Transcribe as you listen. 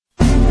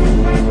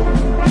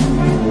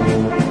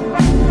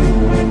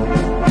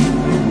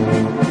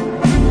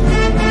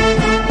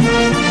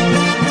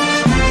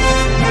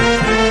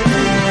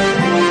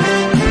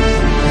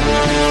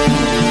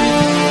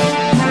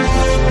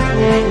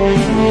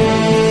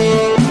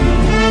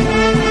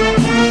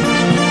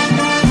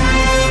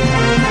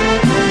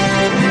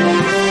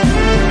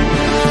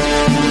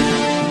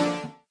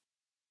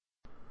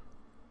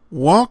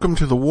Welcome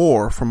to The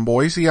War from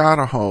Boise,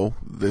 Idaho.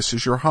 This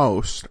is your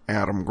host,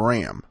 Adam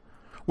Graham.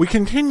 We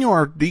continue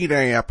our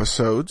D-Day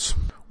episodes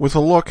with a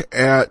look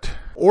at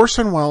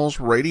Orson Welles'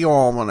 Radio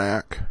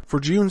Almanac for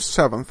June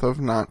 7th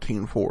of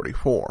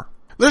 1944.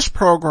 This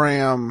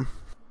program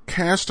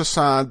cast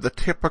aside the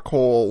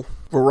typical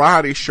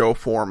variety show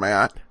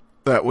format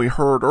that we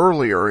heard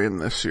earlier in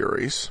this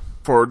series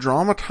for a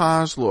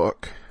dramatized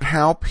look at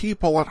how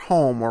people at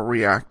home were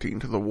reacting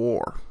to the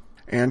war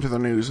and to the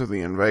news of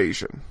the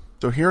invasion.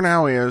 So here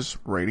now is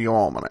Radio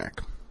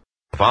Almanac.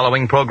 The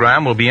following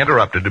program will be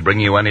interrupted to bring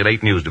you any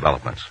late news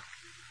developments.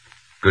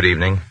 Good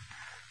evening.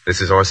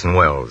 This is Orson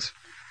Welles.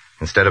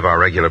 Instead of our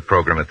regular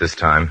program at this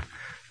time,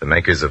 the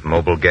makers of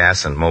Mobil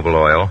Gas and Mobil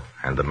Oil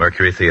and the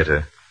Mercury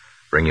Theater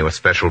bring you a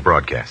special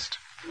broadcast.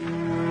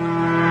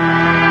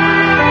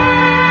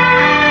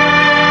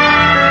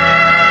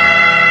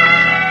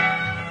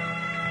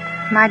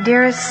 My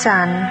dearest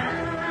son,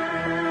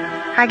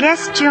 I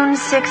guess June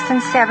 6th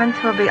and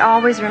 7th will be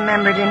always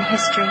remembered in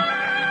history.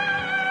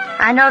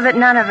 I know that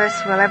none of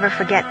us will ever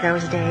forget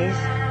those days,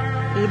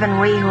 even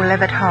we who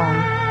live at home.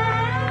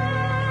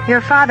 Your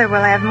father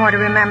will have more to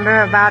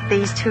remember about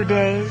these 2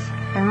 days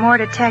and more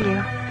to tell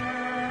you.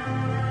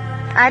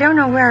 I don't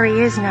know where he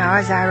is now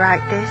as I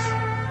write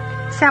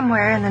this.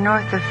 Somewhere in the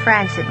north of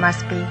France it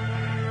must be.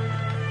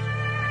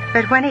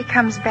 But when he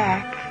comes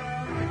back,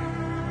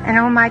 and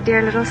oh, my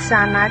dear little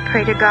son, I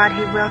pray to God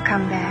he will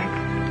come back.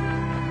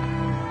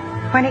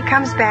 When he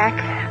comes back,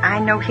 I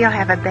know he'll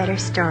have a better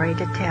story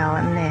to tell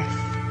than this.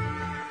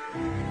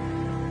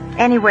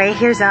 Anyway,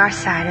 here's our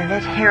side of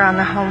it, here on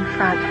the home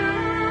front.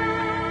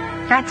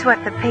 That's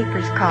what the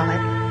papers call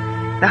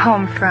it, the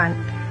home front.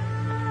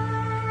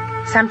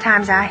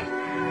 Sometimes I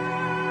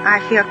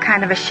feel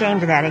kind of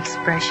ashamed of that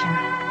expression.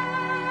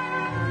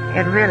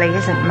 It really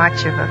isn't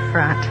much of a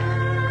front.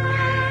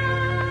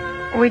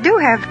 We do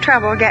have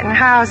trouble getting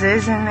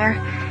houses, and there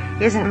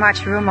isn't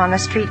much room on the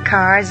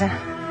streetcars.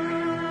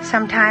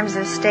 Sometimes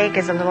the steak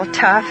is a little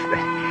tough, but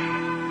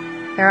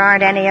there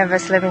aren't any of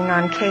us living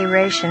on K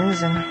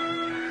rations, and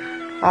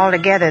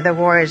altogether the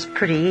war is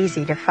pretty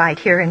easy to fight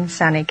here in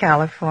sunny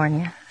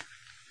California.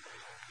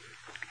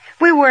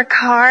 We work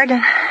hard,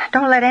 and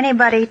don't let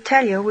anybody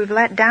tell you we've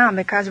let down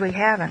because we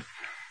haven't.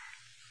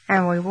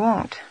 And we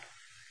won't.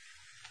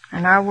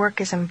 And our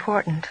work is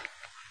important.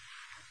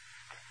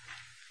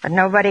 But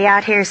nobody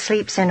out here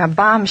sleeps in a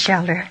bomb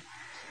shelter.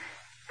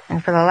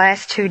 And for the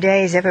last 2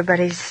 days,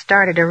 everybody's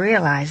started to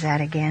realize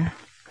that again.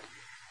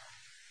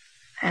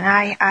 And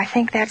I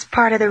think that's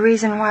part of the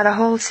reason why the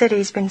whole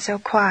city's been so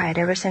quiet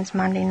ever since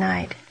Monday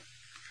night.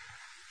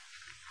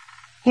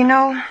 You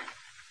know,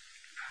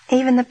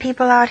 even the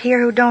people out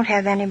here who don't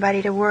have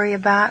anybody to worry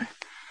about,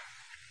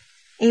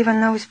 even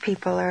those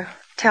people are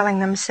telling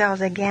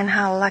themselves again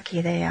how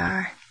lucky they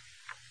are.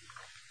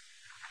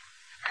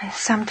 And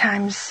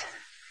sometimes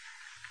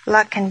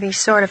luck can be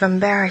sort of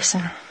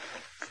embarrassing.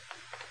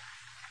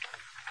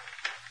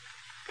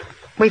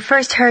 We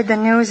first heard the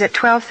news at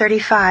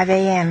 12:35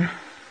 a.m.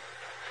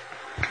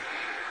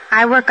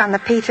 I work on the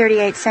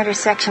P-38 Center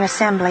Section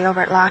Assembly over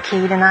at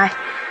Lockheed, and I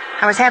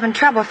was having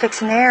trouble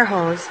fixing the air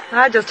hose.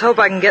 I just hope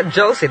I can get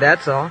Josie,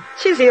 that's all.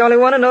 She's the only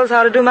one who knows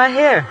how to do my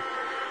hair.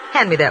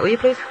 Hand me that, will you,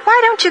 please?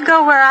 Why don't you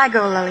go where I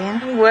go,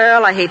 Lillian?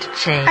 Well, I hate to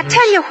change. I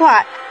tell you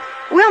what,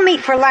 we'll meet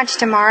for lunch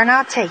tomorrow, and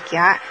I'll take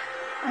you.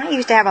 I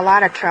used to have a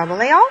lot of trouble.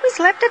 They always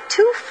left it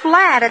too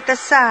flat at the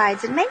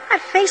sides. It made my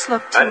face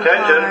look too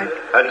hard.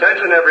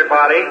 Attention,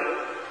 everybody.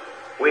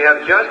 We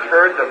have just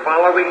heard the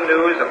following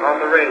news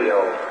on the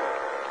radio.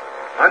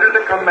 Under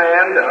the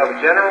command of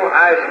General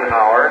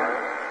Eisenhower,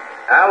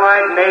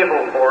 Allied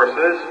naval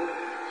forces,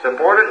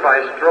 supported by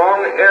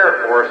strong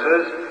air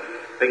forces,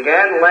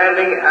 began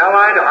landing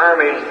Allied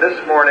armies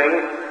this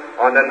morning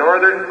on the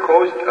northern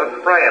coast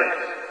of France.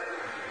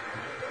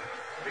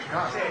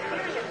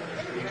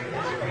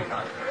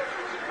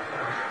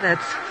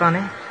 That's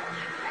funny.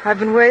 I've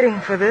been waiting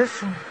for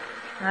this, and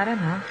I don't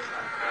know.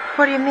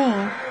 What do you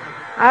mean?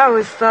 I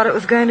always thought it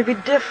was going to be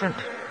different.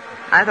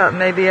 I thought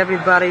maybe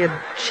everybody would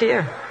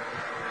cheer.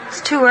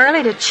 It's too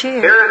early to cheer.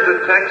 Here is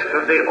the text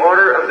of the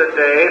order of the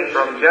day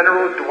from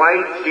General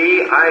Dwight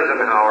D.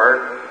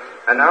 Eisenhower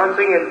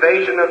announcing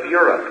invasion of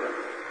Europe.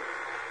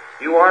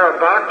 You are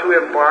about to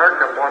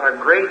embark upon a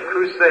great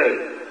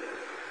crusade.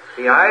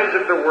 The eyes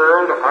of the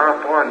world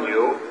are upon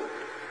you,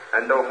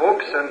 and the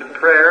hopes and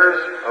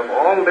prayers of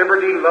all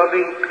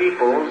liberty-loving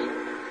peoples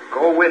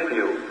go with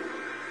you.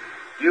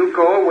 You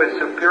go with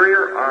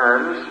superior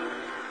arms,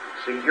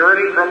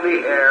 security from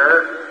the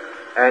air,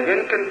 and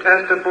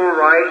incontestable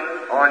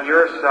right on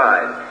your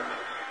side.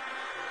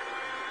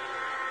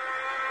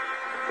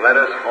 Let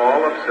us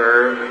all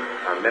observe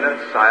a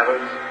minute's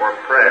silence for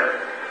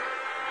prayer.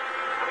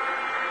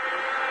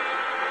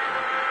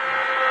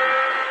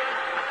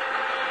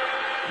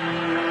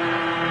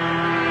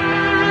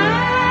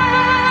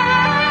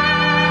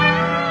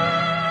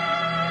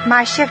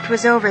 My shift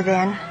was over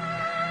then.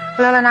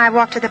 Lil and I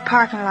walked to the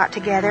parking lot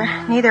together,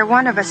 neither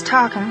one of us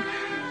talking.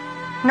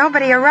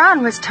 Nobody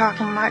around was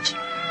talking much.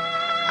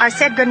 I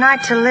said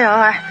goodnight to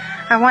Lil.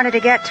 I wanted to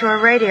get to a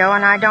radio,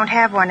 and I don't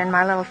have one in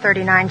my little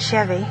 39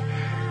 Chevy.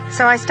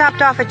 So I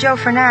stopped off at Joe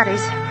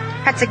Fernatti's.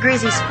 That's a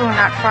greasy spoon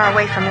not far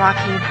away from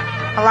Lockheed.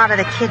 A lot of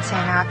the kids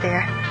hang out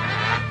there.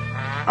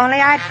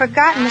 Only I'd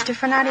forgotten Mr.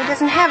 Fernatti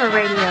doesn't have a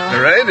radio.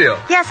 A radio?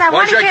 Yes, I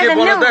want to hear the news. Why should I keep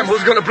one of them?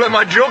 Who's going to play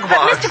my jukebox?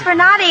 But Mr.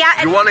 Fernatti,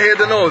 You want to hear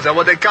the news? I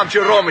want they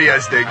captured Rome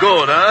yesterday.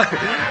 Good, huh?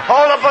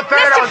 Hold the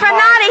potatoes, Mr.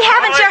 Fernatti,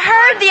 haven't you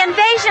heard? The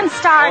invasion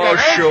started. Oh,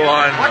 sure,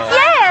 I know.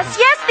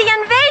 Yes, the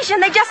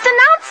invasion. They just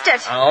announced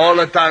it. All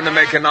the time to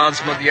make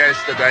announcement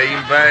yesterday.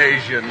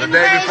 Invasion. The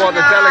day before the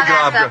Oh,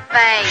 telegraph. that's a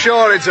fake.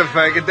 Sure, it's a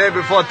fake. The day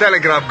before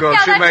telegraph girl,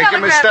 she make a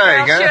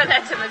mistake, girl, eh? sure,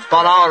 that's a mistake.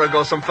 About an hour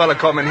ago, some fella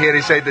come in here,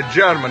 he said the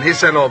German. He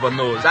sent over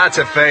news.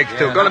 That's a fake,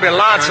 too. Gonna be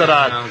lots of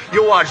that.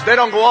 You watch, they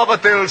don't go over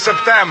till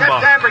September.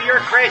 You're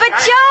crazy. But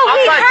Joe,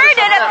 we heard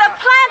it at the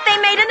plant. They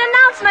made an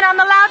announcement on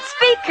the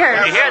loudspeaker.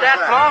 You hear that,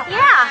 Flo?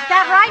 Yeah,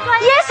 that right,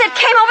 Glenn? Yes, it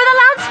came over the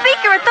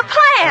loudspeaker at the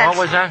plant. What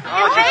was that?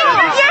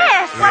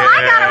 Yes. Well,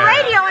 I got a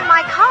radio in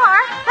my car.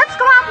 Let's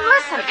go out and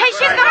listen. Hey,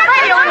 she's got a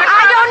radio in the car.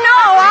 I don't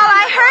know. All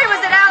I heard was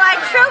that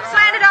Allied troops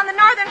landed on the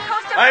northern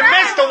coast of France.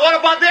 mister, what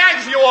about the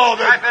eggs you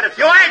ordered?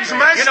 You eggs,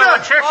 mister. You know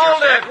the trick.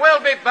 Hold it,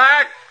 we'll be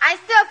back. I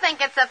still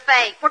think it's a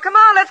fake. Well, come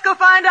on, let's go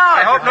find out.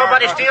 I hope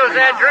nobody steals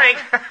that drink.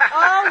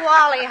 Oh,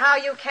 Wally, how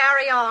you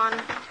carry on.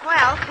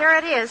 Well, here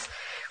it is.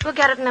 We'll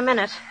get it in a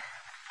minute.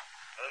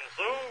 And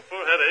so,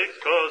 for headaches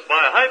caused by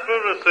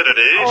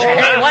hyperacidity...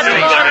 what's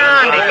going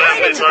on?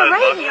 It's the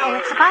radio.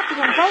 It's about the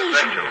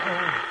invasion.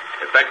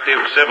 Effective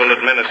civil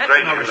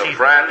administration of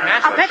France...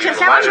 I'll bet you, is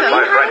that what you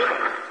mean,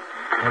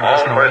 honey?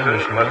 All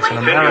persons must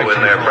continue in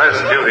their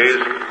present duties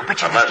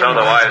unless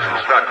otherwise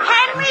instructed.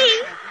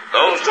 Henry!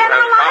 Those It's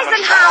General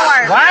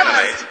Eisenhower. What?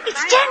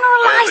 It's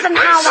General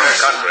Eisenhower. Their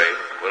country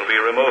will be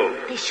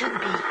removed. They should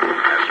be.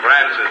 As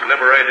France is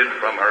liberated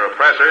from her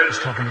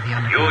oppressors,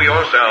 you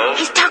yourselves,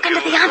 He's talking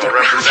to the your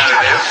underground.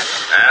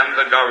 representatives,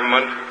 and the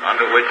government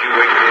under which you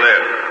wish to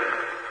live.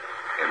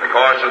 In the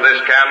course of this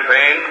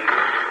campaign,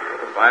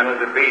 with the final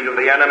defeat of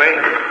the enemy,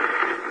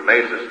 you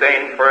may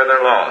sustain further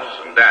loss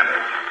and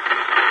damage.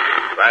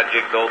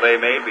 Tragic though they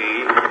may be,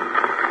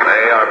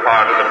 they are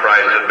part of the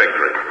price of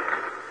victory.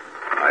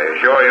 I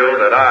assure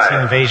you that I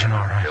shall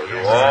do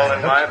all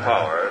in my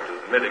power to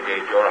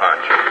mitigate your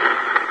hardship.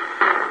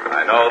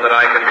 I know that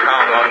I can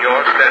count on your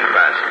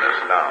steadfastness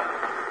now.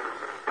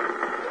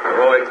 The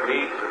heroic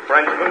deeds of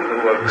Frenchmen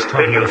who have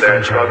continued their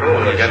struggle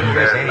against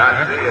their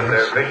Nazi and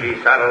their fishy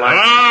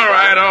satellites. All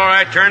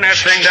right. Turn that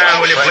thing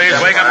down, will you please?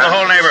 Wake up the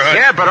whole neighborhood.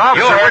 Yeah, but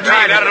officer, You heard me.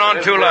 Got it on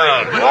too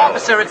loud.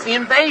 Officer, it's the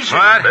invasion.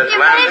 What? This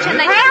land Invasion,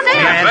 they just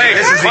said.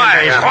 This is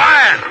quiet.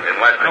 Quiet. in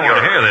Western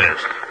Europe. Hear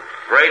this.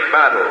 Great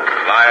battles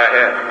lie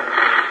ahead.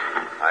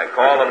 I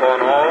call upon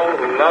all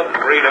who love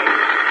freedom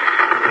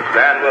to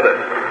stand with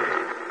us.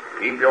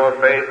 Keep your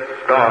faith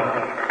strong.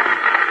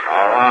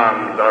 Our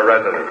arms are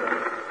resolute.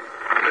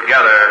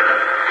 Together,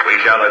 we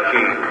shall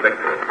achieve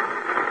victory.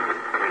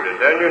 We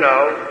return you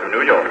now to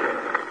New York.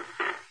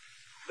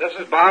 This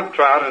is Bob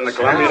Trout in the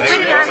Columbia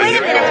Navy.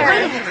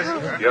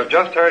 You have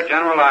just heard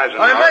General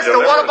Eisenhower. Hey, mister,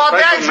 what about the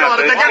eggs you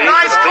ordered? They get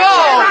nice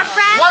clothes.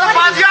 What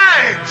about the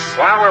eggs?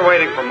 While we're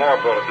waiting for more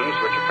bulletins,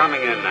 which are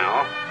coming in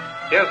now,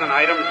 here's an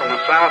item from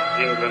a South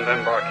England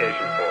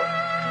embarkation port.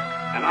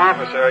 An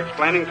officer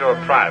explaining to a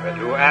private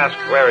who asked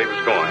where he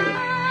was going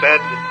said,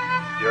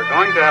 "You're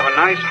going to have a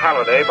nice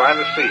holiday by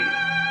the sea.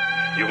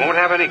 You won't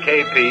have any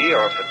KP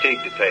or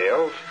fatigue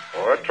details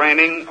or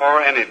training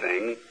or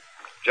anything.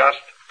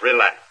 Just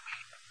relax."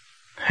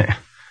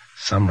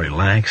 Some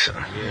relaxing.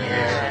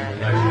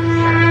 Columbia Network will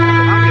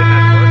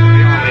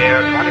be on the air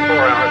 24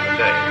 hours a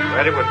day,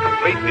 ready with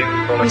complete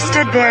news bulletins. We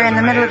stood there in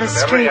the middle of the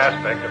street.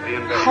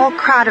 A whole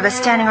crowd of us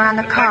standing around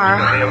the car,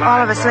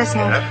 all of us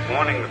listening.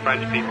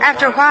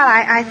 After a while,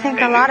 I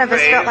think a lot of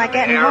us felt like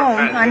getting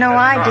home. I know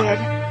I did.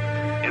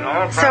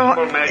 So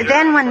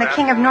then when the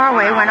King of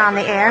Norway went on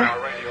the air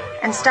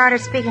and started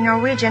speaking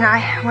Norwegian,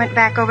 I went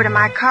back over to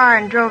my car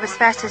and drove as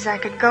fast as I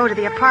could go to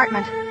the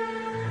apartment.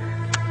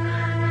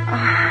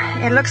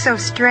 It looked so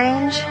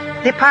strange.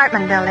 The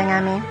apartment building, I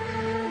mean.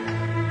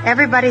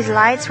 Everybody's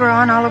lights were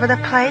on all over the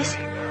place.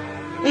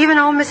 Even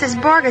old Mrs.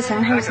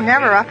 Borgeson, who's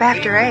never up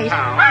after 8.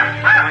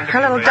 Her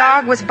little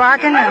dog was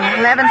barking,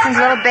 and Levinson's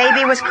little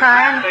baby was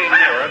crying.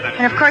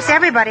 And, of course,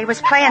 everybody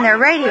was playing their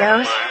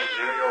radios.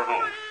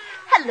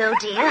 Hello,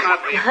 dear.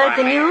 You heard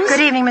the news?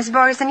 Good evening, Miss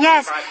Borgeson.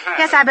 Yes,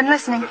 I've been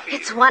listening.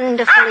 It's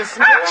wonderful,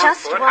 isn't it?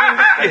 Just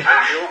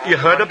wonderful. You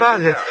heard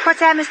about it? What's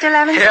that, Mr.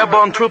 Levinson?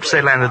 Airborne troops,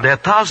 they landed there.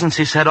 Thousands,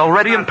 he said,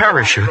 already in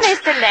parachutes.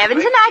 Mr.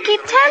 Levinson, I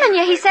keep telling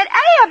you, he said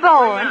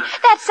airborne.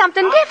 That's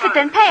something different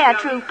than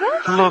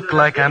paratroopers. Look,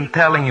 like I'm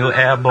telling you,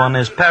 airborne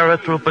is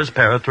paratroopers,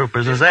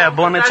 paratroopers is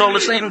airborne. It's all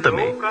the same to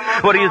me.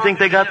 What do you think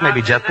they got?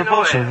 Maybe jet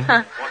propulsion?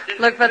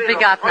 Look what we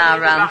got now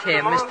around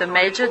here, Mr.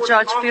 Major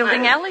George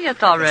Fielding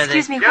Elliott already.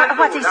 Excuse me,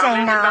 what's he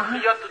saying now?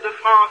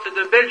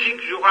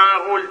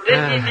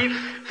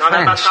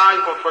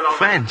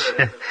 French.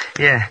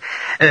 Yeah.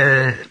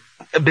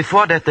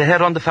 Before that, they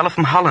had on the fellow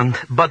from Holland.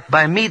 But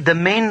by me, the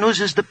main news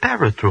is the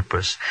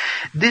paratroopers.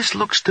 This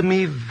looks to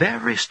me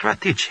very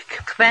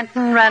strategic.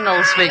 Quentin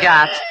Reynolds we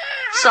got.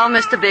 So,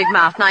 Mr. Big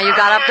Mouth, now you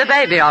got up the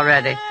baby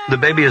already. The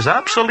baby is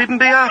up, so leave him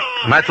be up.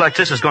 A night like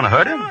this is going to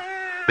hurt him.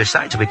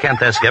 Besides, we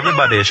can't ask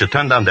everybody they should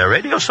turn down their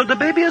radio, so the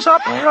baby is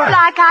up, all right.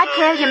 Like I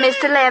tell you,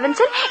 Mr.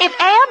 Levinson, if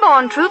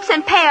airborne troops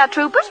and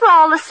paratroopers were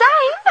all the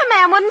same, the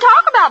man wouldn't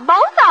talk about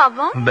both of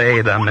them.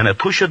 Wait a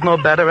minute. Who should know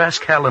better?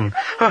 Ask Helen.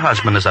 Her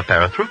husband is a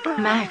paratrooper.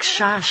 Max,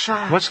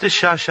 sha-sha. What's this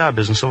sha-sha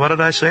business? So what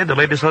did I say? The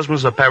lady's husband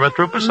is a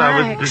paratrooper, so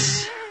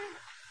Max.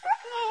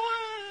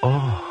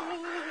 Oh.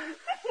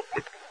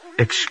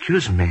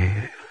 Excuse me.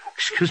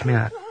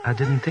 I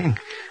didn't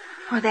think.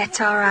 Oh, that's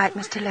all right,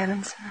 Mr.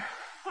 Levinson.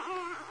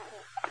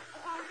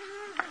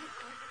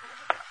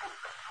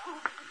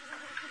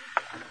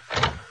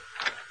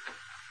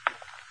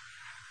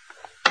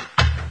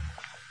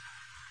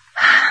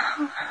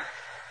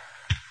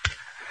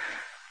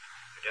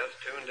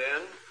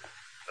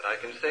 But I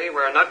can see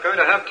we're not going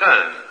to have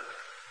time.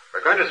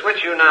 We're going to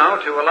switch you now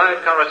to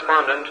Allied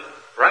correspondent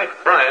Wright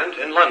Bryant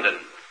in London.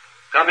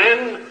 Come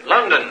in,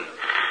 London.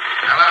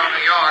 Hello,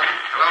 New York.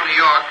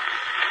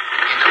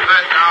 In the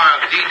first hour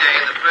of D-Day,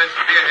 the first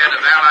spearhead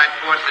of Allied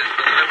forces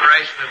for the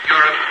liberation of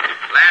Europe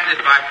landed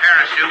by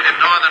parachute in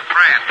northern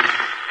France.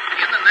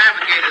 In the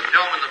navigator's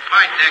dome in the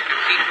flight deck of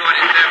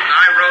C-47,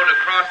 I rode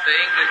across the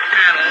English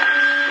Channel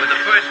with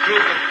the first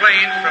group of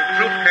planes from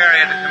Troop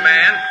Carrier to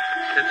Command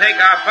to take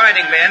our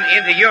fighting men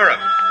into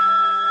Europe.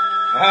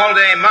 All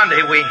day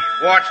Monday, we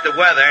watched the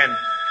weather, and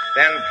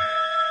then,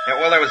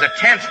 there was a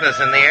tenseness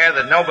in the air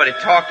that nobody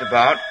talked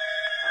about.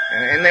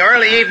 In the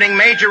early evening,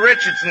 Major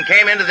Richardson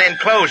came into the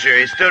enclosure.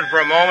 He stood for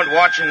a moment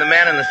watching the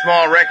men in the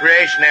small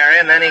recreation area,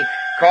 and then he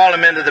called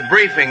them into the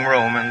briefing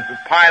room, and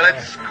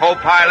pilots,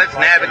 co-pilots,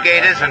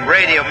 navigators, and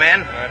radio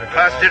men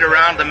clustered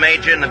around the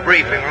Major in the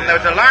briefing room. There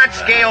was a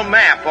large-scale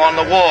map on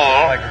the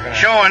wall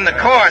showing the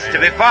course to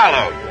be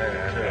followed.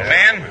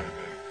 Men,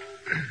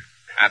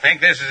 I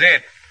think this is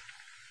it.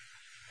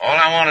 All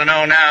I want to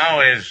know now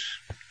is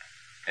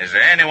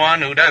there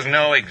anyone who doesn't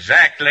know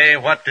exactly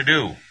what to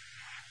do?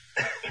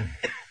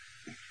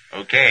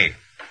 Okay.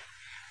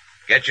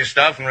 Get your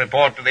stuff and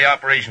report to the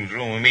operations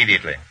room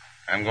immediately.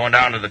 I'm going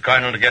down to the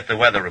colonel to get the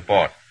weather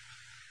report.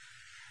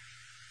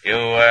 You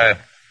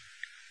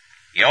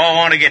all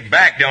want to get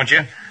back, don't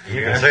you?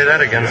 You can say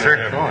that again,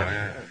 sir. Go on.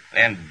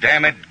 Then,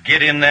 damn it,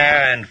 get in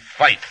there and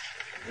fight.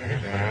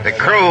 The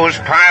crews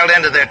piled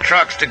into their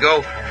trucks to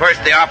go first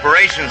to the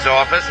operations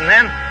office and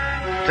then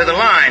to the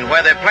line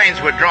where their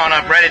planes were drawn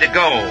up ready to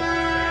go.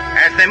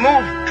 As they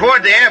moved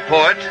toward the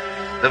airport,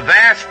 the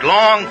vast,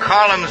 long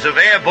columns of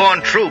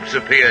airborne troops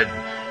appeared,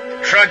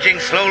 trudging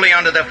slowly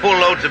under their full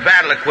loads of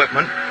battle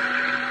equipment.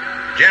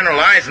 General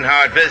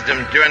Eisenhower visited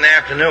them during the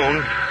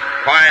afternoon,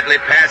 quietly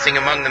passing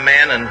among the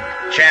men and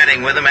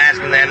chatting with them,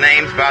 asking their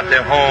names, about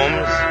their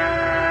homes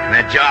and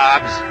their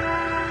jobs.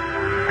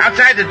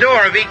 Outside the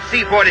door of each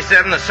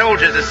C-47, the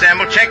soldiers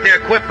assembled, checked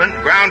their equipment.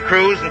 Ground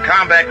crews and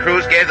combat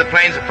crews gave the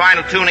planes a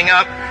final tuning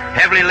up.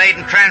 Heavily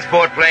laden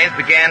transport planes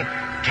began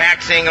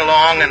taxiing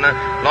along in the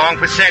long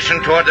procession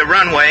toward the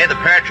runway. The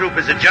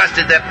paratroopers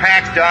adjusted their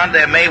packs, donned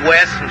their Mae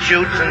Wests and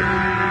chutes, and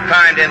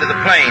climbed into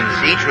the planes.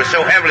 Each was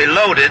so heavily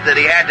loaded that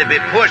he had to be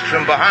pushed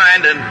from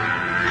behind and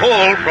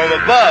pulled from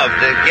above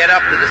to get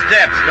up to the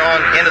steps and on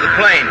into the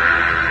plane.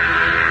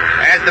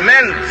 As the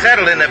men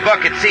settled in their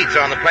bucket seats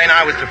on the plane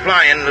I was to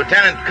fly in,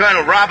 Lieutenant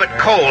Colonel Robert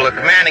Cole, a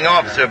commanding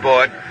officer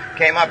aboard,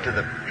 came up to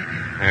them.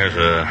 There's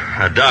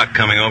a doc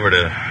coming over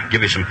to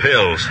give you some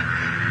pills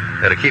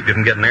that'll keep you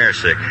from getting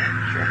airsick.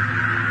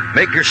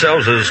 Make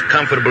yourselves as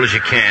comfortable as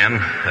you can.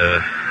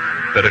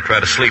 Better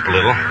try to sleep a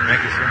little.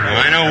 Thank you, sir. Well,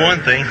 I know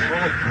one thing.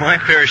 My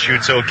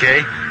parachute's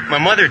okay. My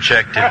mother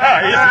checked it.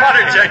 His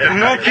mother checked it.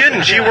 No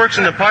kidding. She works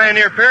in the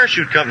Pioneer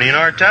Parachute Company in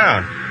our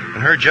town.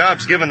 And her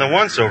job's giving the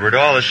once-over to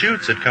all the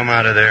chutes that come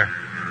out of there.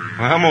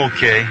 Well, I'm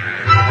okay.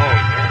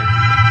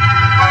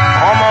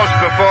 Almost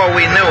before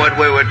we knew it,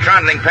 we were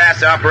trundling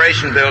past the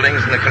operation buildings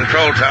and the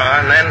control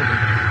tower, and then,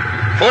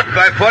 foot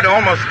by foot,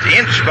 almost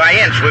inch by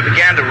inch, we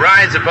began to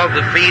rise above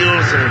the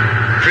fields and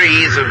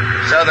trees of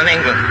southern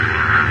England.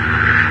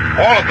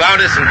 All about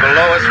us and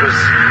below us was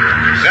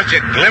such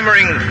a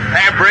glimmering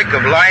fabric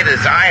of light as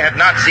I had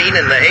not seen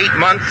in the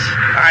 8 months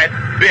I had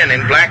been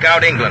in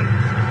blackout England.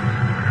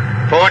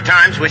 4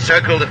 times we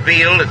circled the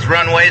field, its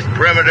runways,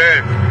 perimeter,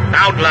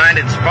 outlined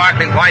in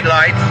sparkling white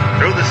lights.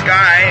 Through the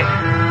sky,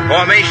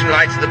 formation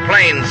lights of the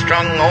planes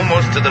strung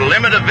almost to the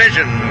limit of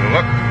vision.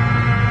 Looked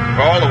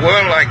for all the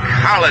world like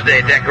holiday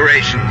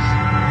decorations.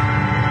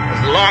 As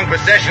the long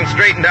procession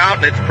straightened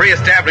out in its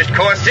pre-established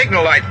course,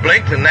 signal lights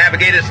blinked and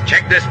navigators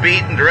checked their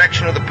speed and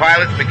direction of the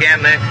pilots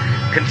began their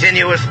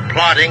continuous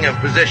plotting of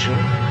position.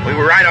 We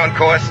were right on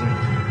course and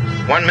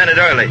 1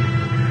 minute early.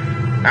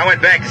 I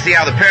went back to see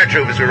how the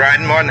paratroopers were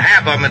riding. More than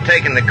half of them had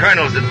taken the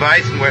colonel's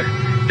advice and were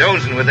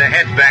dozing with their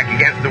heads back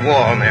against the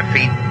wall and their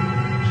feet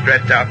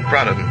stretched out in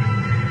front of them.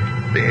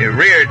 The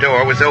rear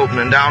door was open,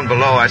 and down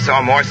below I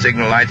saw more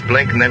signal lights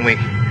blink, and then we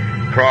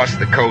crossed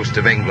the coast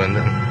of England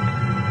and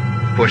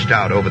pushed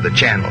out over the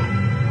channel.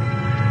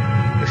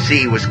 The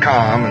sea was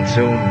calm, and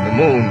soon the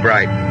moon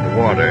brightened the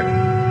water,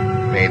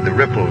 made the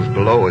ripples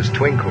below us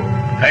twinkle.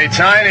 Hey,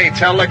 Tiny,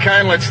 tell the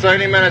Colonel it's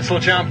 30 minutes till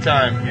jump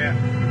time.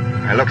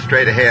 Yeah. I looked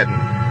straight ahead, and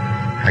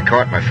I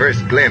caught my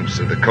first glimpse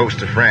of the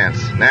coast of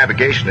France.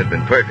 Navigation had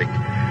been perfect.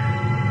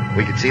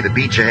 We could see the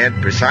beach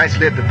ahead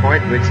precisely at the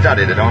point we'd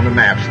studied it on the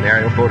maps and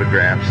aerial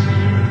photographs.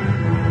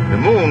 The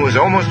moon was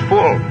almost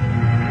full.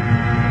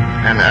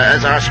 And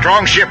as our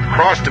strong ship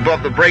crossed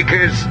above the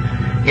breakers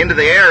into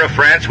the air of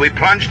France, we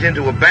plunged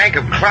into a bank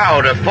of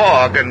cloud or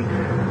fog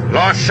and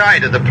lost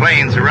sight of the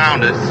plains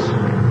around us.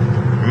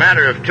 In a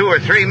matter of 2 or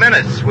 3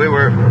 minutes, we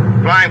were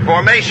flying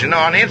formation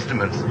on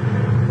instruments.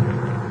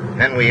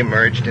 Then we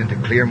emerged into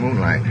clear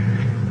moonlight.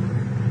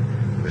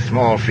 The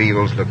small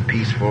fields looked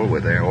peaceful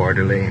with their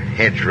orderly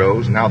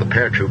hedgerows. Now the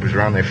paratroopers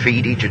were on their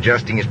feet, each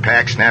adjusting his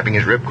pack, snapping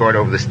his ripcord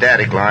over the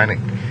static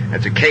line.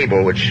 That's a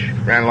cable which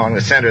ran along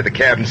the center of the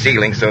cabin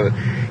ceiling, so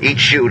that each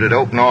chute would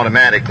open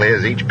automatically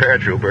as each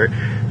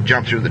paratrooper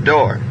jumped through the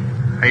door.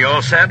 Are you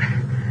all set?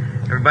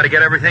 Everybody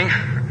get everything?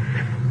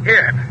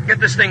 Here, get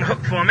this thing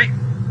hooked for me,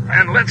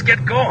 and let's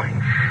get going.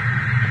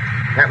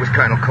 That was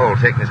Colonel Cole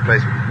taking his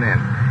place with his men.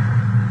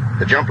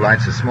 The jump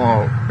lights, a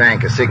small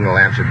bank of signal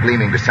lamps, were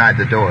gleaming beside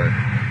the door.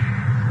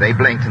 They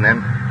blinked, and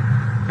then,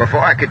 before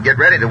I could get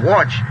ready to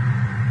watch,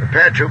 the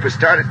paratroopers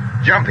started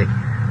jumping.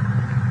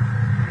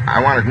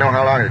 I wanted to know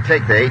how long it would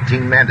take the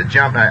 18 men to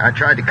jump, and I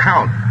tried to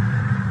count.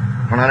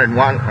 101,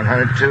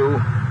 102,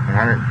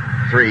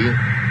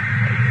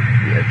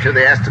 103, to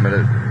the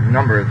estimated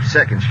number of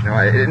seconds, you know.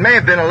 It may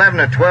have been 11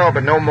 or 12,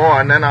 but no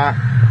more, and then our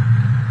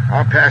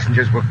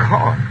passengers were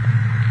gone.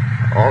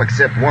 All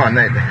except one.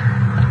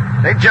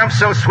 They jumped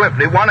so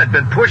swiftly, one had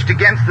been pushed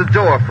against the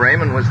door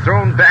frame and was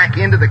thrown back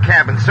into the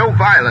cabin so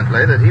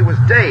violently that he was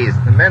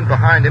dazed. The men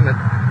behind him had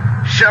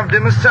shoved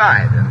him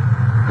aside and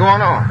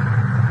gone on.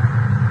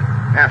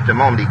 After a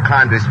moment, he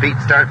climbed to his feet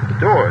and started for the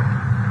door.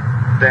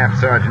 Staff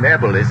Sergeant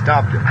Eberle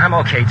stopped him. I'm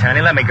okay,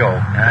 Tiny. Let me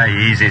go.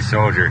 Easy,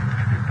 soldier.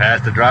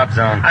 Past the drop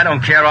zone. I don't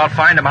care. I'll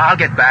find him. I'll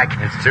get back.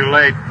 It's too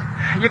late.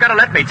 You gotta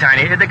let me,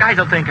 Tiny. The guys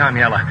will think I'm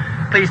yellow.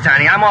 Please,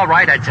 Tiny. I'm all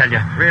right, I tell you.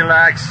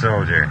 Relax,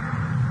 soldier.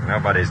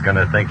 Nobody's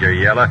gonna think you're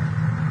yellow.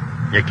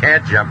 You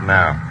can't jump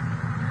now.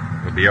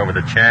 We'll be over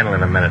the channel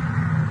in a minute.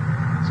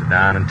 Sit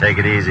down and take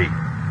it easy.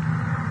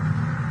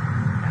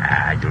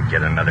 You'll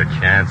get another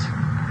chance.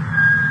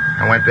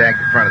 I went back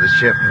to the front of the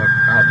ship and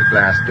looked out the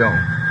glass dome.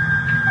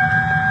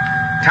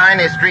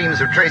 Tiny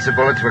streams of tracer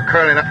bullets were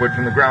curling upward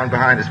from the ground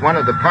behind us. One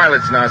of the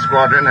pilots in our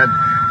squadron had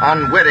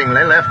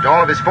unwittingly left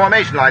all of his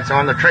formation lights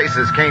on. The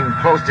tracers came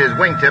close to his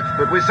wingtips,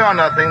 but we saw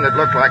nothing that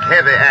looked like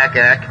heavy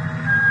ack-ack,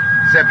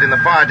 except in the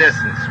far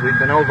distance. We'd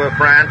been over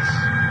France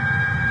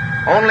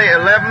only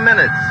 11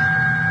 minutes.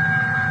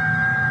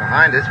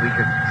 Behind us, we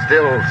could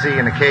still see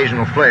an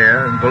occasional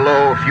flare, and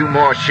below a few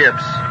more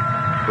ships,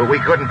 but we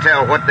couldn't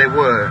tell what they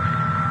were.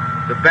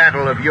 The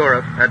Battle of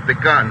Europe had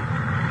begun,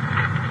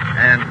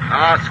 and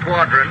our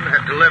squadron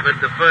had delivered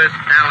the first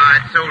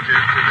Allied soldiers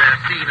to their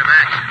scene of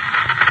action.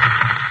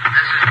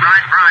 This is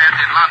Bright Bryant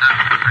in London,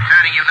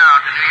 returning you now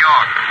to New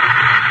York.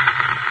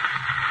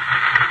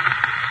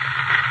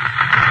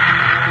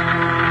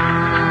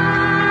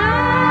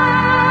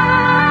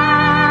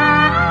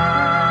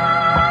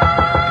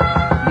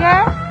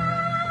 Yes?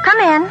 Come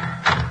in.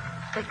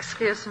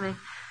 Excuse me.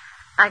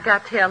 I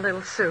got here a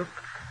little soup.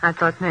 I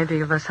thought maybe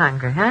you was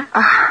hungry, huh?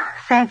 Oh,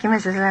 thank you,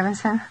 Mrs.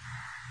 Levinson.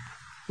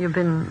 You've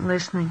been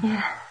listening?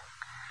 Yeah.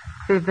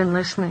 We've been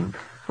listening.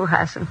 Who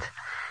hasn't?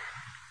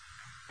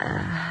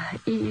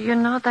 You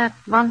know that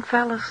one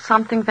fellow,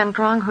 something went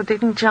wrong, who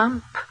didn't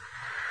jump?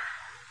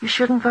 You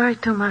shouldn't worry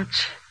too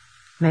much.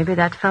 Maybe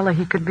that fellow,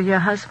 he could be your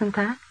husband,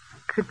 huh?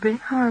 Could be.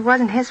 Oh, it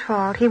wasn't his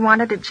fault. He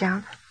wanted to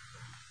jump.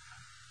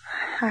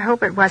 I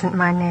hope it wasn't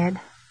my Ned.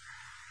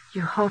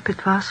 You hope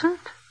it wasn't?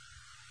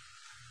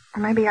 Or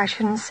maybe I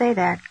shouldn't say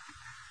that.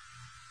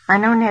 I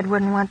know Ned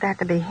wouldn't want that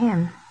to be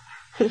him.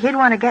 He'd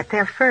want to get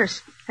there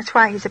first. That's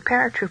why he's a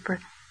paratrooper.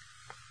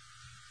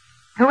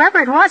 Whoever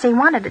it was, he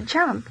wanted to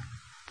jump.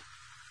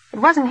 It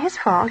wasn't his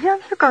fault.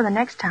 He'll go the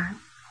next time.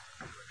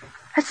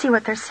 Let's see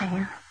what they're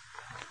saying.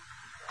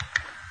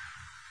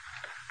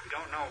 We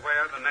don't know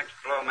where the next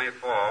blow may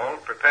fall.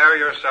 Prepare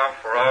yourself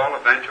for all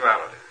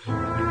eventualities.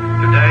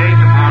 Today,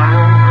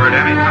 tomorrow, or at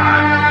any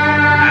time.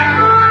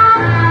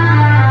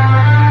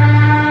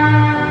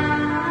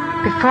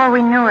 Before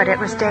we knew it, it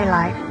was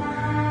daylight.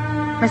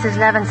 Mrs.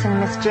 Levinson and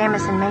Miss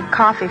Jameson made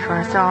coffee for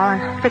us all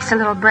and fixed a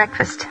little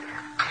breakfast.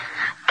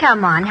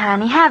 Come on,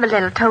 honey. Have a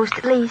little toast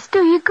at least.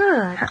 Do you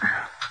good.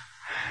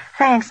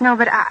 Thanks, no,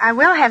 but I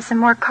will have some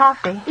more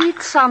coffee.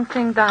 Eat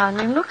something,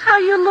 darling. Look how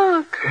you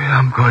look.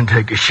 I'm going to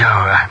take a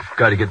shower. I've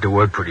got to get to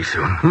work pretty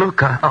soon.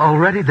 Look,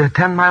 already they're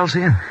 10 miles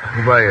in.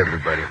 Goodbye,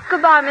 everybody.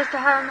 Goodbye, Mr.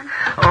 Herman.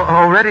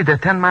 Already they're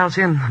 10 miles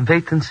in.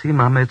 Wait and see,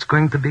 Mama. It's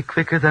going to be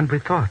quicker than we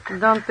thought.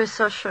 Don't be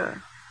so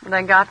sure.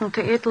 They got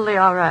into Italy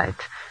all right.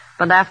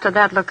 But after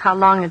that, look how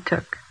long it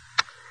took.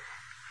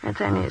 It's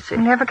any easy.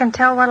 You never can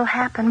tell what'll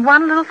happen.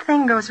 One little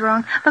thing goes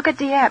wrong. Look at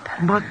Dieppe.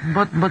 But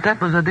that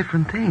was a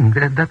different thing.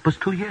 That was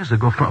 2 years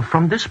ago.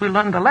 From this we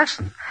learned a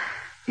lesson.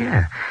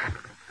 Yeah.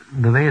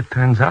 The way it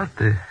turns out,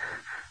 the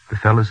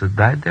fellas that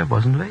died there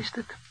wasn't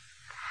wasted.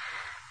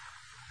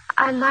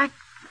 I like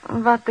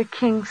what the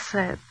king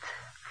said.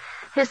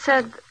 He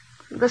said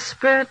the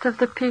spirit of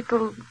the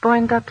people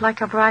burned up like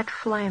a bright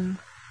flame.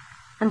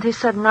 And he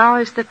said now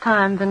is the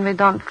time when we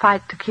don't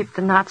fight to keep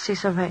the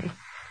Nazis away,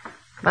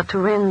 but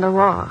to win the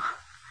war.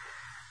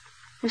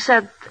 He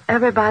said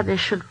everybody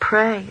should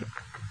pray.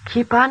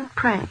 Keep on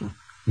praying.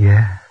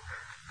 Yeah,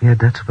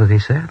 that's what he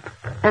said.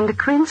 And the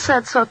Queen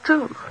said so,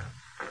 too.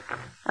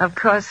 Of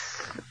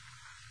course,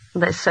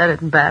 they said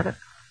it better.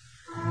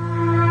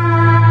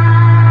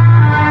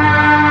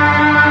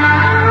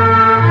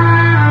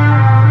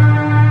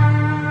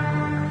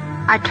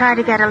 I tried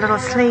to get a little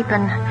sleep,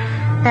 and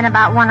then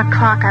about 1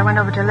 o'clock I went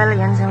over to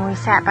Lillian's and we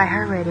sat by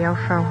her radio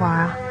for a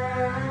while.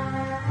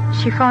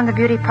 She phoned the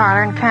beauty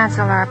parlor and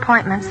canceled our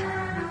appointments.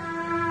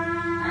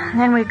 And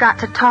then we got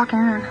to talking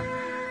and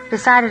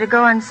decided to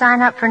go and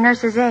sign up for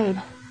nurse's aid.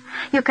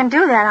 You can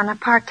do that on a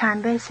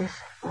part-time basis.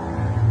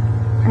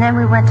 And then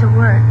we went to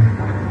work.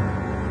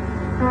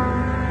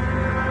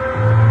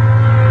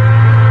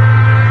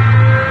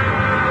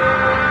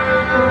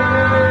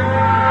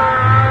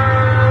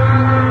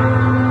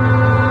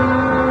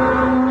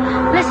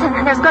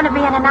 Listen, there's going to be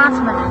an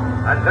announcement.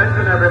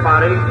 Attention,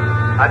 everybody.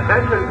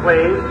 Attention,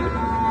 please.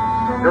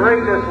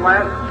 During this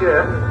last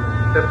shift,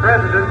 the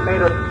President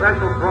made a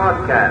special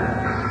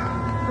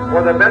broadcast.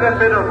 For the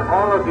benefit of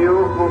all of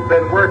you who've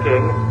been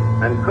working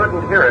and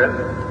couldn't hear it,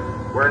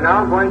 we're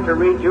now going to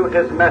read you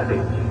his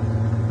message.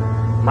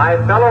 My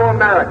fellow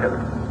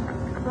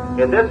Americans,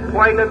 in this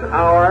poignant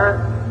hour,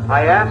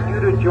 I ask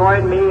you to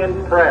join me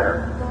in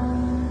prayer.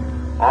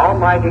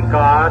 Almighty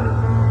God,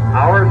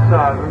 our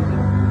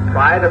sons,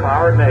 pride of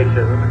our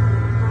nation,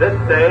 this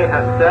day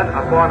has set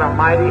upon a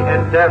mighty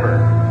endeavor,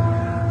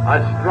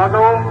 a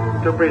struggle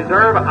to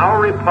preserve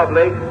our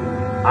republic,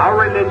 our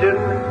religion,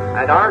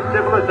 and our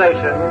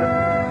civilization,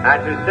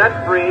 and to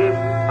set free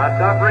a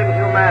suffering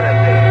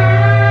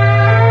humanity.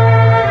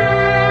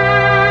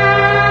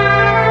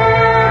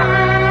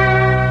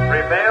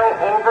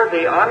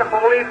 The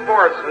unholy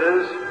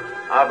forces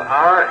of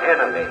our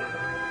enemy.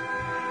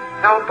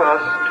 Help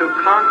us to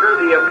conquer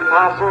the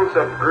apostles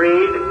of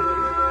greed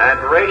and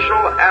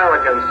racial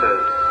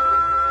arrogances.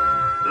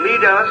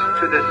 Lead us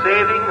to the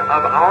saving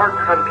of our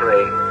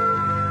country,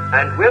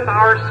 and with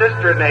our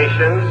sister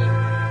nations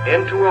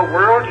into a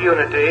world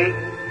unity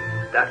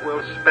that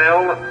will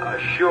spell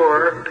a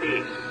sure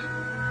peace.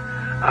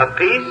 A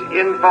peace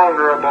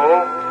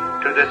invulnerable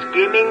to the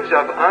schemings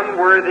of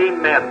unworthy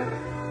men.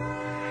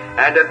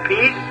 And a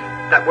peace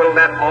that will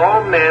let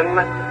all men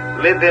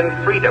live in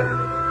freedom,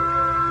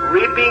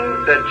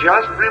 reaping the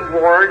just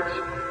rewards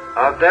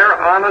of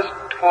their honest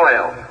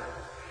toil.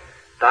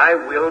 Thy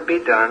will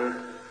be done,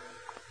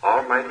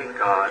 Almighty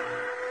God.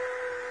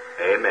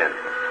 Amen.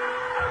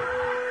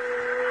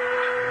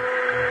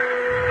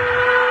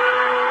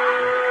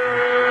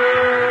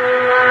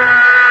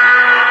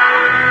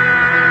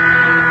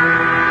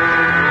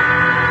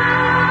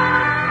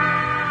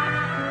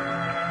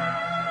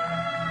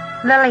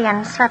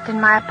 Lillian slept in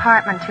my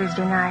apartment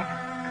Tuesday night.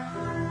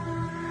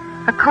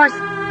 Of course,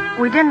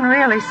 we didn't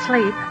really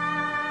sleep.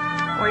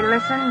 We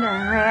listened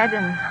and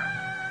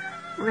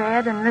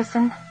read and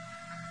listened.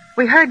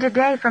 We heard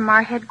today from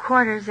our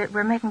headquarters that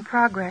we're making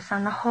progress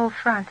on the whole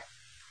front.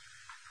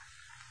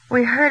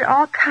 We heard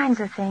all kinds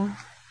of things.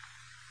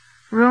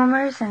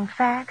 Rumors and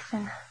facts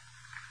and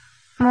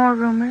more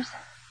rumors.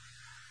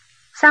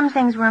 Some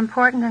things were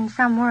important and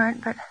some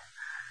weren't, but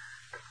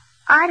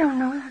I don't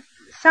know.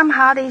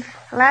 Somehow these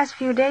last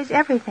few days,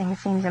 everything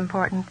seems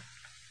important.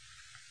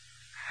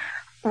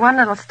 One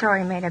little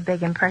story made a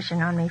big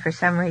impression on me for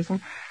some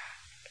reason.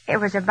 It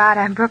was about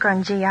a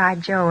Brooklyn G.I.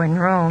 Joe in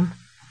Rome.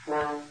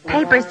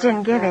 Papers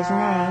didn't give his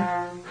name.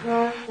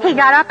 He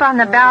got up on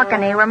the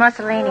balcony where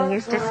Mussolini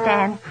used to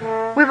stand.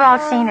 We've all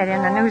seen it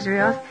in the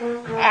newsreels.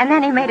 And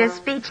then he made a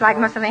speech like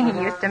Mussolini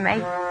used to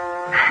make.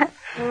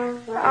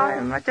 Oh,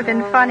 it must have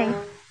been funny.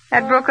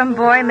 That Brooklyn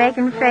boy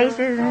making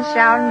faces and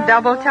shouting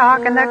double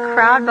talk and the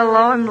crowd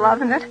below him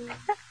loving it.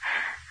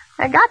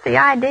 I got the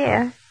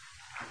idea.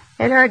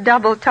 They'd heard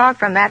double talk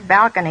from that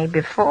balcony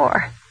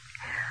before.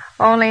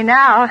 Only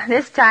now,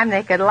 this time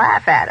they could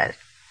laugh at it.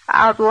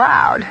 Out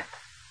loud.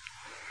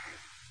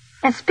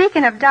 And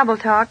speaking of double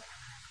talk,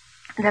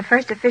 the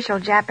first official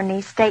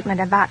Japanese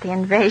statement about the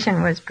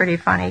invasion was pretty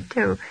funny,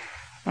 too.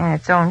 In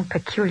its own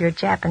peculiar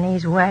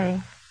Japanese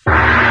way.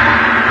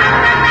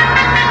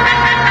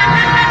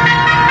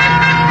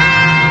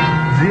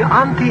 The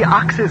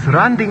anti-Axis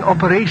landing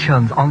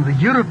operations on the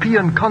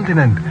European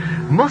continent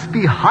must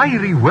be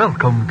highly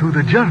welcome to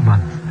the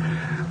Germans.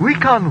 We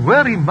can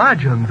well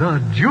imagine the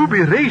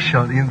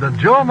jubilation in the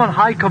German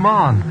High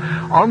Command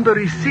on the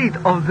receipt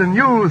of the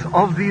news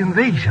of the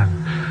invasion.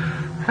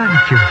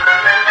 Thank you.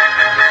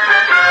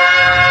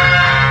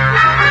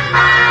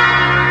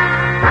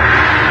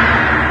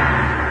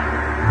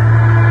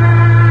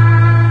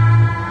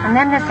 And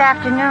then this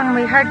afternoon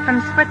we heard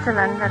from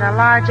Switzerland that a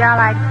large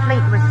Allied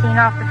fleet was seen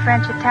off the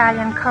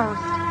French-Italian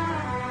coast.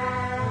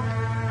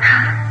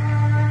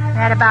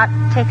 That about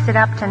takes it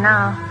up to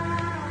now.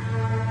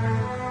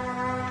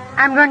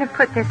 I'm going to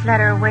put this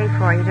letter away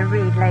for you to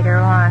read later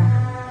on.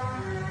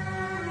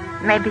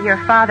 Maybe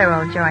your father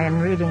will joy in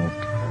reading it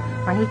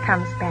when he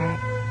comes back.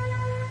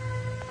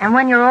 And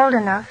when you're old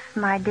enough,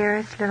 my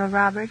dearest little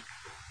Robert,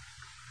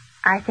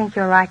 I think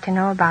you'll like to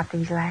know about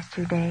these last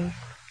 2 days.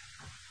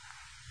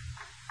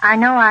 I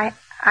know I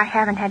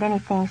haven't had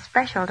anything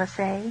special to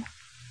say.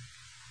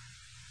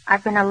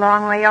 I've been a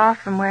long way off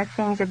from where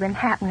things have been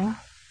happening.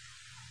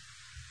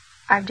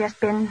 I've just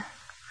been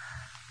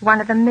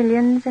one of the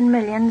millions and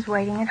millions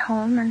waiting at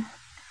home and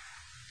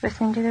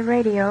listening to the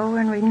radio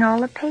and reading all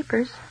the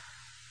papers.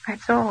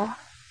 That's all.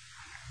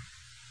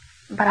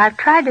 But I've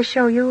tried to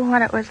show you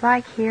what it was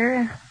like here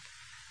and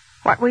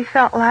what we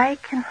felt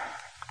like and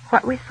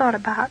what we thought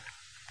about.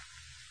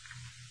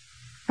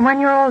 When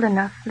you're old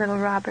enough, little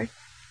Robert,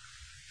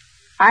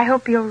 I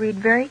hope you'll read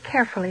very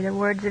carefully the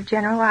words of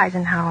General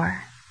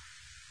Eisenhower.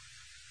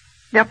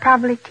 They'll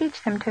probably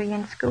teach them to you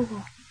in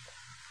school.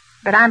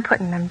 But I'm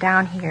putting them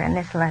down here in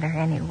this letter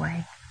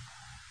anyway.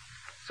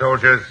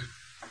 Soldiers,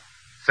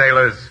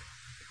 sailors,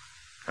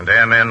 and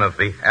airmen of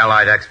the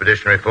Allied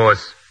Expeditionary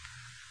Force,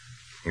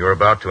 you are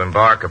about to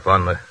embark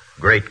upon the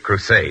great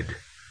crusade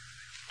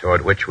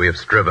toward which we have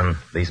striven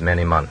these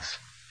many months.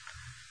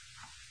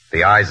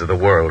 The eyes of the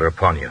world are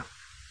upon you.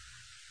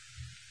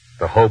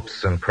 The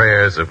hopes and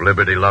prayers of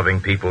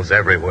liberty-loving peoples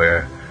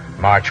everywhere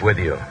march with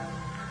you.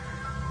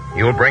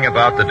 You will bring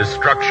about the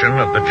destruction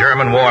of the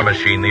German war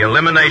machine, the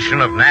elimination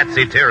of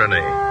Nazi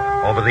tyranny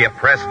over the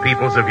oppressed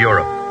peoples of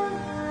Europe,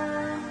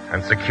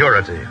 and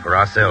security for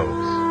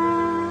ourselves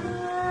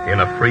in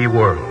a free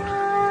world.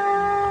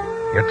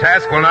 Your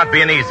task will not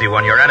be an easy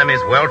one. Your enemy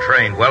is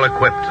well-trained,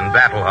 well-equipped, and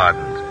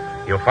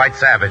battle-hardened. You'll fight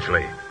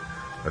savagely.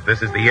 But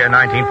this is the year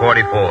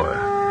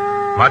 1944.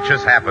 Much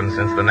has happened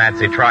since the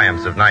Nazi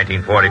triumphs of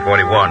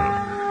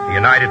 1940-41. The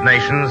United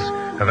Nations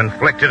have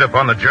inflicted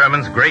upon the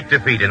Germans great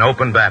defeat in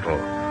open battle,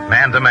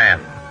 man to man.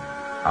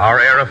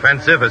 Our air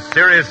offensive has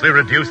seriously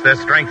reduced their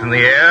strength in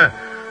the air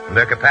and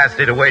their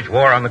capacity to wage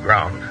war on the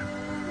ground.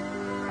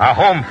 Our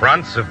home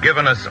fronts have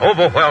given us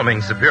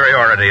overwhelming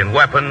superiority in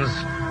weapons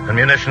and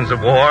munitions of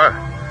war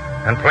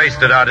and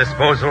placed at our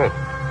disposal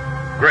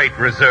great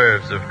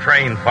reserves of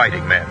trained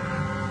fighting men.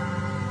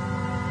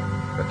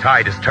 The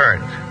tide has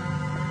turned.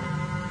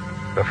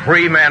 The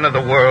free men of the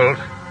world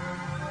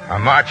are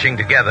marching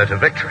together to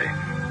victory.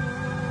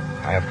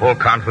 I have full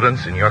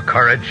confidence in your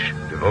courage,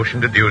 devotion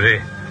to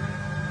duty,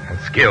 and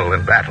skill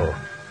in battle.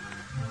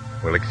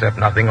 We'll accept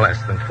nothing less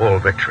than full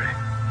victory.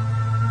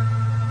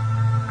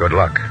 Good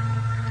luck,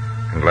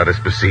 and let us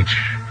beseech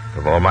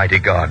of Almighty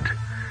God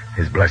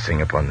His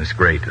blessing upon this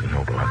great and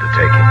noble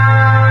undertaking.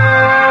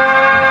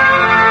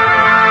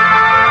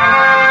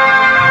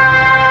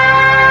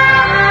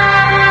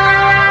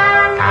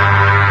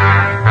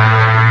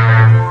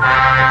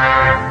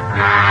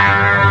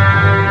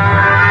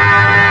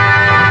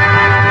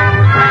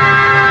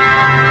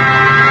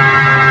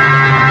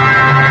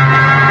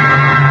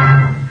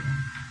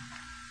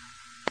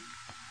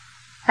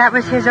 That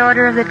was his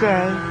order of the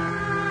day,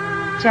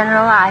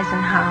 General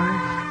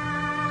Eisenhower's.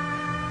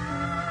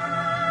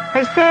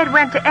 They say it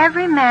went to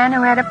every man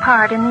who had a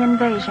part in the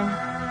invasion.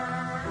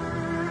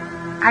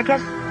 I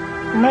guess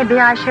maybe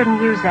I shouldn't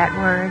use that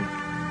word.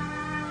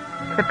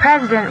 The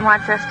president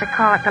wants us to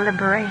call it the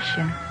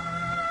liberation.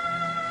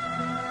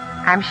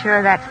 I'm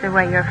sure that's the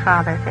way your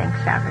father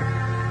thinks of it.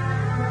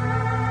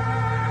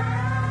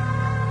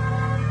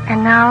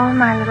 And now,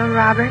 my little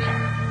Robert,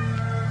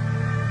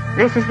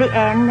 this is the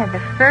end of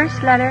the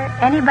first letter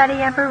anybody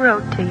ever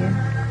wrote to you.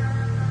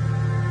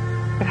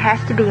 It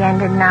has to be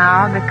ended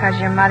now because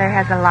your mother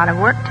has a lot of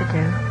work to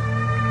do.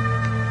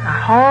 A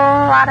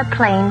whole lot of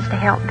planes to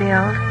help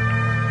build.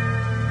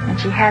 And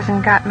she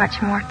hasn't got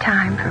much more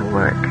time for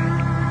work.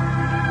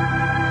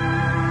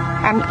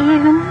 And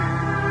even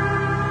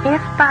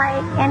if by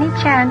any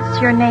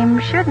chance your name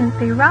shouldn't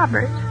be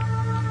Robert,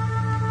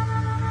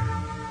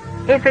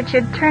 if it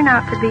should turn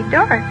out to be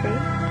Dorothy,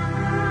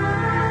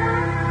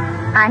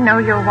 I know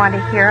you'll want to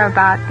hear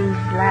about these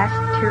last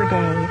 2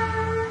 days.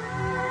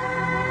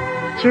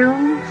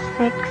 June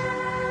 6th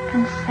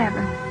and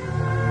 7th,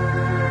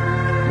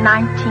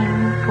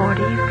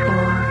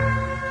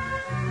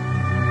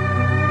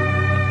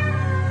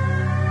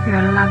 1944.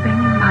 Your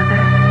loving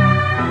mother.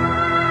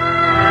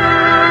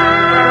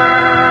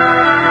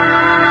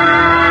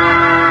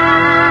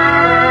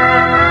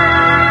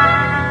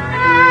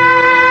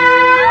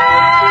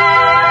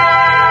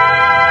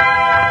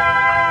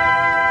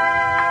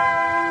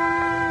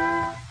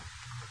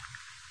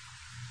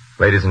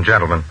 Ladies and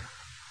gentlemen,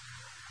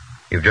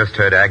 you've just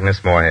heard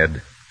Agnes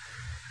Moorehead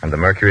and the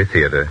Mercury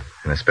Theater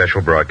in a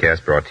special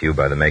broadcast brought to you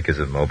by the makers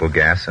of Mobil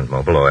Gas and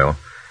Mobil Oil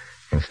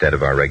instead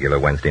of our regular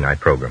Wednesday night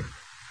program.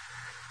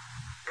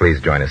 Please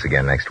join us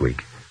again next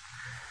week.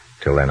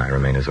 Till then, I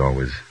remain, as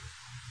always,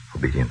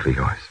 obediently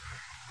yours.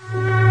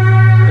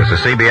 This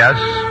is CBS,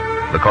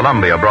 the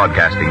Columbia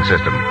Broadcasting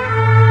System.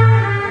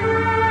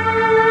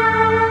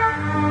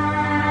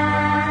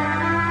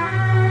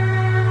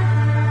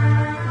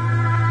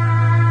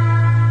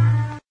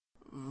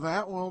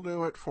 That will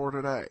do it for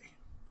today.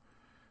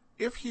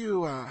 If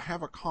you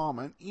have a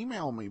comment,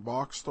 email me,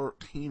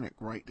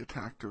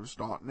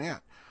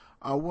 box13@greatdetectives.net.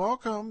 I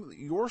welcome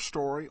your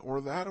story or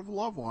that of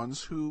loved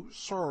ones who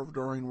served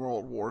during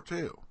World War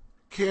II.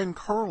 Ken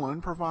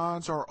Curlin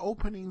provides our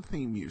opening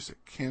theme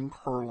music,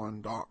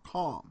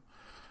 KenCurlin.com.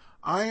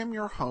 I am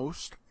your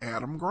host,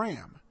 Adam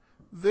Graham.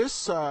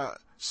 This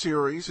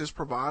series is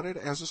provided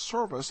as a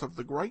service of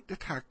the Great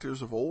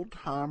Detectives of Old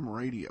Time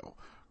Radio,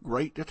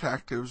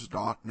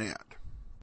 greatdetectives.net.